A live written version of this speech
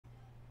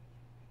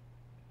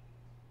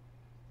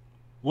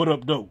What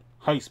up, though?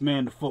 Heist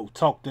Man the Foe.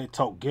 Talk that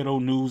talk. Ghetto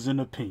news and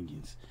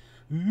opinions.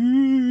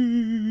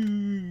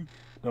 Ooh,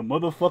 the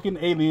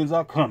motherfucking aliens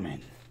are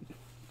coming.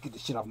 Get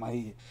this shit off my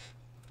head.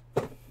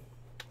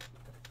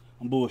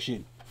 I'm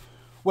bullshitting.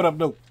 What up,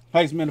 though?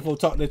 Heist Man the Foe.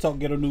 Talk that talk.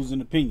 Ghetto news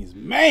and opinions.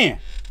 Man,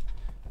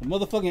 the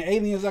motherfucking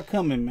aliens are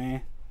coming,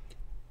 man.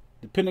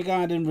 The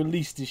Pentagon didn't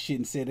release this shit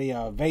and said they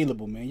are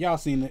available, man. Y'all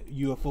seen the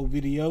UFO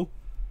video?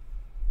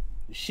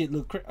 The shit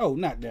look crazy. Oh,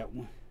 not that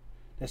one.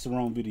 That's the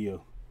wrong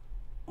video.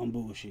 I'm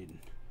bullshitting.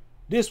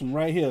 This one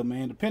right here,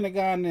 man. The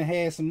Pentagon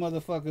had some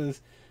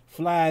motherfuckers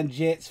flying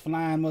jets,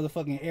 flying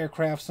motherfucking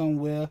aircraft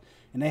somewhere,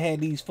 and they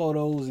had these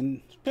photos.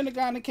 And the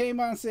Pentagon came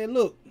out and said,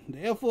 "Look, the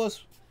Air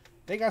Force,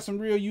 they got some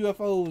real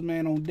UFOs,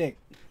 man, on deck."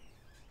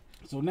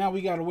 So now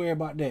we gotta worry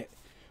about that.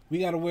 We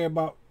gotta worry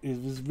about if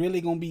it's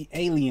really gonna be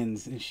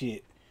aliens and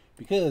shit,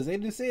 because they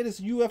didn't say it's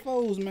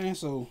UFOs, man.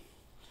 So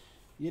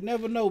you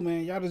never know,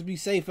 man. Y'all just be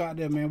safe out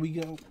there, man. We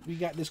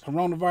got this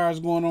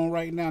coronavirus going on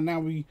right now.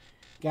 Now we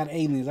got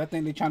aliens. I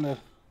think they're trying to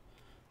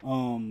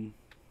what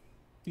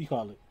you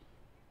call it,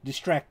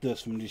 distract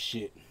us from this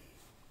shit.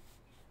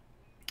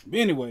 But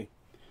anyway,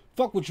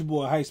 fuck with your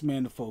boy Heist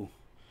Man the Foe.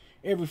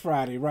 Every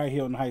Friday right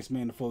here on the Heist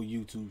Man the Foe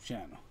YouTube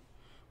channel.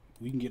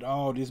 We can get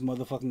all this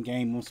motherfucking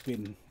game on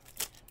spitting.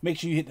 Make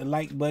sure you hit the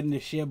like button, the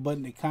share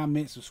button, the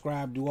comment,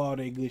 subscribe, do all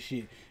that good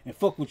shit. And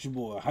fuck with your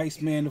boy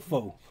Heist Man the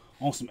Foe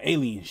on some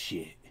alien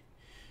shit.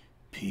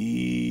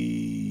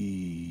 Peace.